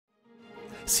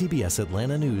CBS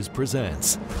Atlanta News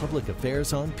presents Public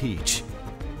Affairs on Peach.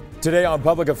 Today on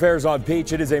Public Affairs on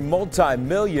Peach, it is a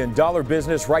multi-million-dollar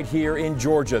business right here in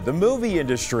Georgia, the movie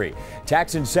industry.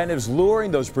 Tax incentives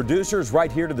luring those producers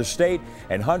right here to the state,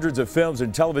 and hundreds of films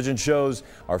and television shows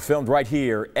are filmed right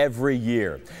here every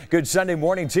year. Good Sunday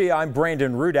morning to you. I'm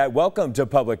Brandon Rudat. Welcome to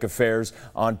Public Affairs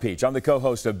on Peach. I'm the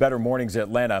co-host of Better Mornings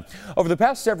Atlanta. Over the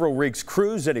past several weeks,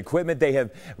 crews and equipment, they have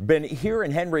been here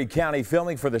in Henry County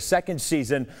filming for the second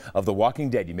season of The Walking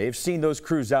Dead. You may have seen those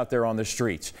crews out there on the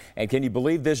streets. And can you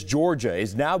believe this? Georgia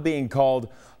is now being called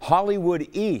Hollywood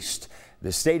East.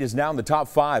 The state is now in the top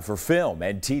 5 for film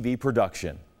and TV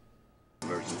production.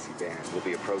 Emergency van will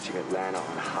be approaching Atlanta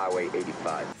on Highway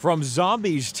 85. From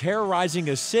zombies terrorizing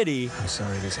a city, I'm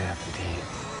sorry this happened to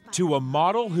you, to a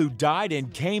model who died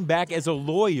and came back as a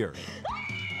lawyer.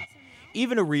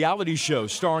 Even a reality show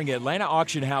starring Atlanta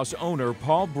auction house owner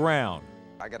Paul Brown.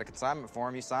 I got a consignment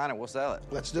form, you sign it, we'll sell it.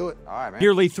 Let's do it. All right, man.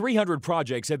 Nearly 300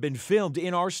 projects have been filmed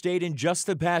in our state in just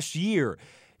the past year.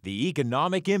 The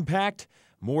economic impact?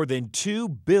 More than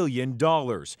 $2 billion.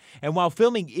 And while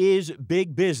filming is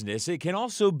big business, it can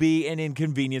also be an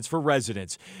inconvenience for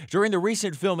residents. During the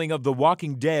recent filming of The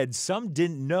Walking Dead, some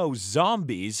didn't know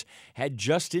zombies had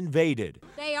just invaded.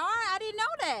 They are? I didn't know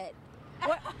that.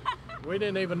 What? We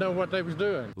didn't even know what they was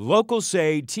doing. Locals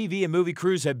say TV and movie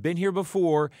crews have been here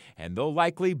before, and they'll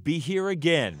likely be here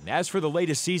again. As for the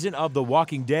latest season of The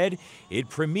Walking Dead, it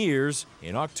premieres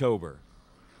in October.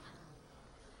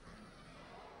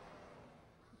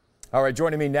 All right,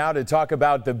 joining me now to talk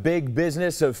about the big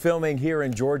business of filming here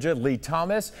in Georgia, Lee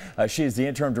Thomas. She is the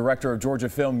interim director of Georgia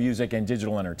Film, Music, and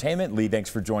Digital Entertainment. Lee, thanks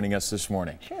for joining us this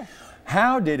morning. Sure.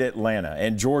 How did Atlanta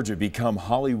and Georgia become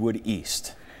Hollywood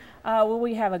East? Well,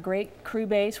 we have a great crew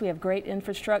base, we have great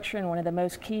infrastructure, and one of the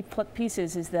most key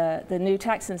pieces is the new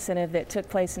tax incentive that took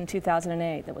place in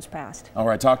 2008 that was passed. All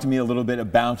right, talk to me a little bit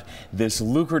about this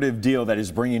lucrative deal that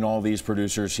is bringing all these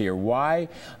producers here. Why?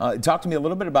 Talk to me a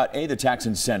little bit about A, the tax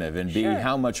incentive, and B,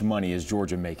 how much money is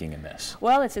Georgia making in this?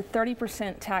 Well, it's a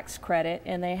 30% tax credit,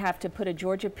 and they have to put a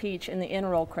Georgia Peach in the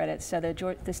enroll credit, so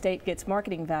the state gets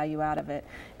marketing value out of it.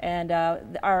 And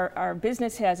our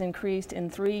business has increased in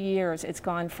 3 years. It's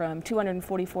gone from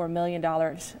 $244 million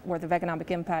worth of economic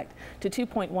impact to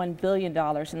 $2.1 billion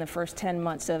in the first 10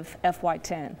 months of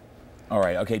FY10. All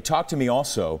right, okay, talk to me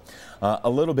also a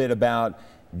little bit about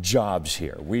jobs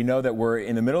here. We know that we're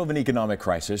in the middle of an economic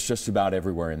crisis just about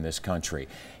everywhere in this country.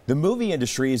 The movie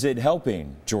industry, is it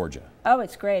helping Georgia? Oh,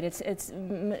 it's great. It's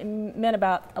meant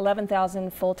about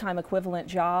 11,000 full-time equivalent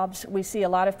jobs. We see a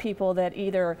lot of people that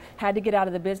either had to get out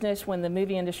of the business when the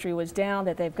movie industry was down,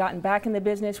 that they've gotten back in the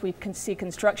business. We can see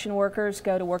construction workers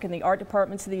go to work in the art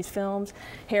departments of these films.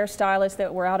 Hairstylists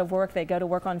that were out of work, they go to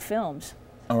work on films.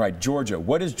 All right, Georgia.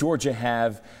 What does Georgia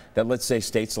have that, let's say,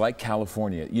 states like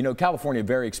California? You know, California,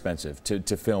 very expensive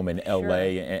to film in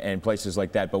LA and places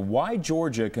like that. But why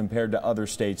Georgia compared to other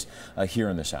states here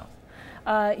in the South?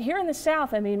 Here in the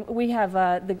South, I mean, we have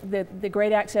the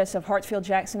great access of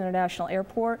Hartsfield-Jackson International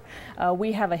Airport.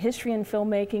 We have a history in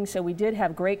filmmaking, so we did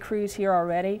have great crews here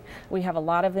already. We have a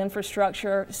lot of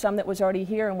infrastructure, some that was already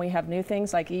here, and we have new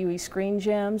things like EUE Screen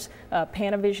Gems.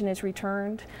 Panavision has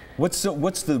returned. What's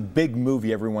the big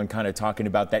movie everyone kind of talking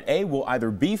about that A, will either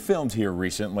be filmed here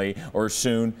recently or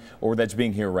soon, or that's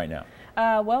being here right now?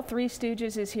 Well, Three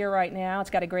Stooges is here right now. It's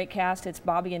got a great cast. It's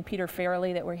Bobby and Peter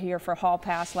Farrelly that were here for Hall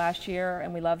Pass last year,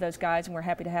 and we love those guys, and we're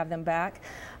happy to have them back.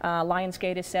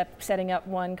 Lionsgate is setting up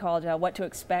one called What to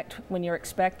Expect When You're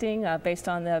Expecting, based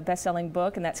on the best-selling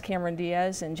book, and that's Cameron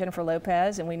Diaz and Jennifer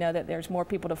Lopez, and we know that there's more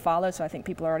people to follow, so I think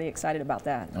people are already excited about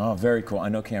that. Oh, very cool. I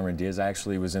know Cameron Diaz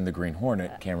actually was in the Green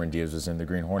Hornet. Cameron Diaz was in the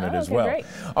Green Hornet as well. Great.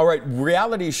 All right,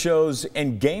 reality shows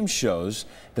and game shows.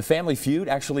 The Family Feud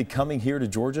actually coming here to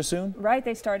Georgia soon? Right,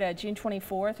 they start June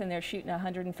 24th, and they're shooting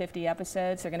 150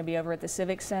 episodes. They're going to be over at the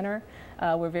Civic Center.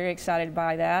 We're very excited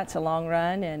by that. It's a long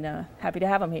run, and happy to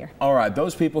have them here. All right,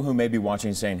 those people who may be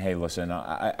watching saying, hey, listen,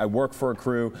 I work for a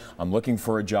crew, I'm looking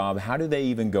for a job. How do they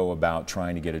even go about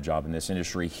trying to get a job in this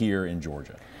industry here in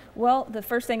Georgia? Well, the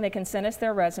first thing, they can send us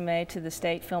their resume to the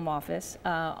state film office.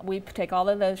 We take all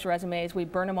of those resumes, we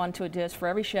burn them onto a disc. For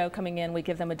every show coming in, we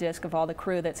give them a disc of all the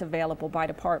crew that's available by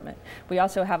department. We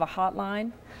also have a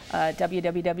hotline,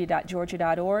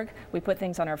 www.georgia.org. We put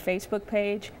things on our Facebook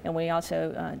page, and we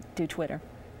also do Twitter.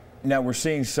 Now we're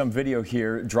seeing some video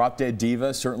here. Drop Dead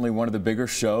Diva, certainly one of the bigger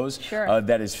shows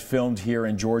that is filmed here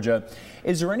in Georgia.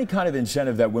 Is there any kind of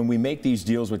incentive that when we make these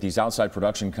deals with these outside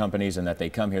production companies and that they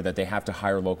come here, that they have to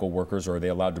hire local workers, or are they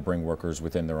allowed to bring workers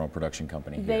within their own production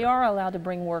company here? They are allowed to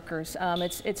bring workers.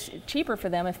 It's cheaper for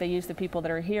them if they use the people that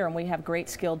are here, and we have great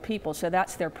skilled people, so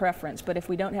that's their preference. But if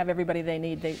we don't have everybody they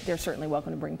need, they're certainly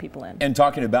welcome to bring people in. And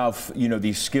talking about, you know,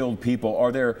 these skilled people,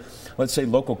 are there, let's say,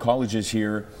 local colleges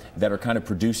here that are kind of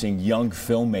producing young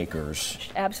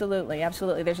filmmakers? Absolutely,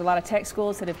 absolutely. There's a lot of tech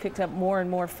schools that have picked up more and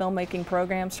more filmmaking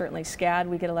programs, certainly SCAD.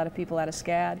 We get a lot of people out of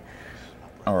SCAD.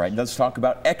 All right, let's talk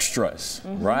about extras,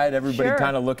 right? Everybody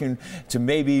kind of looking to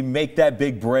maybe make that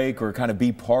big break or kind of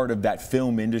be part of that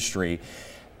film industry.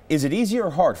 Is it easy or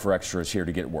hard for extras here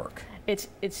to get work? It's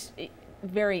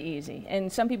very easy,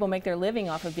 and some people make their living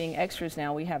off of being extras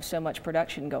now. We have so much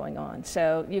production going on,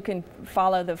 so you can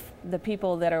follow the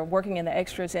people that are working in the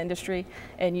extras industry,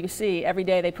 and you see every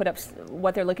day they put up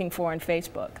what they're looking for on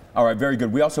Facebook. All right, very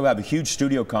good. We also have a huge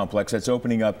studio complex that's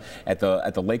opening up at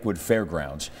the Lakewood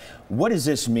Fairgrounds. What does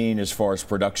this mean as far as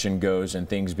production goes and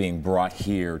things being brought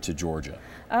here to Georgia?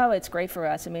 Oh, it's great for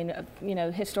us. I mean, you know,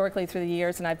 historically through the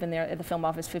years, and I've been there at the film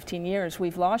office 15 years,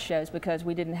 we've lost shows because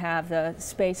we didn't have the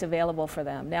space available for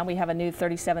them. Now we have a new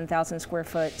 37,000 square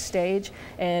foot stage,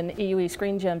 and EUE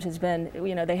Screen Gems has been,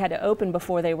 you know, they had to open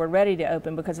before they were ready to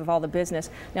open because of all the business.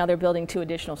 Now they're building 2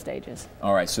 additional stages.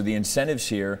 All right, so the incentives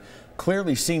here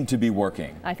clearly seem to be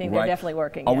working. I think they're definitely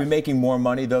working. Are we making more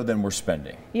money, though, than we're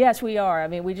spending? Yes, we are. I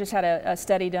mean, we just had a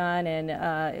study done,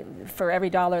 and for every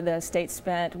dollar the state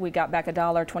spent, we got back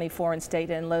 $1.24 in state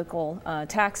and local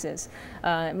taxes.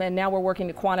 And now we're working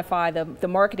to quantify the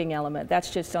marketing element.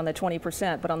 That's just on the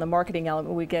 20%, but on the marketing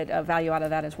element, we get a value out of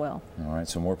that as well. All right,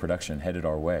 so more production headed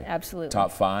our way. Absolutely.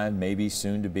 Top 5, maybe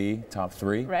soon to be top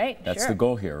 3. Right, That's the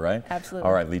goal here, right? Absolutely.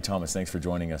 All right, Lee Thomas, thanks for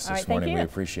joining us this morning. Thank you. We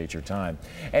appreciate your time.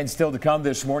 And still to come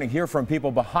this morning, hear from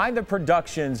people behind the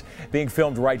productions being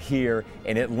filmed right here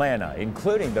in Atlanta,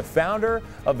 including the founder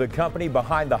of the company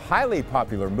behind the highly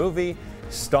popular movie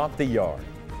Stomp the Yard.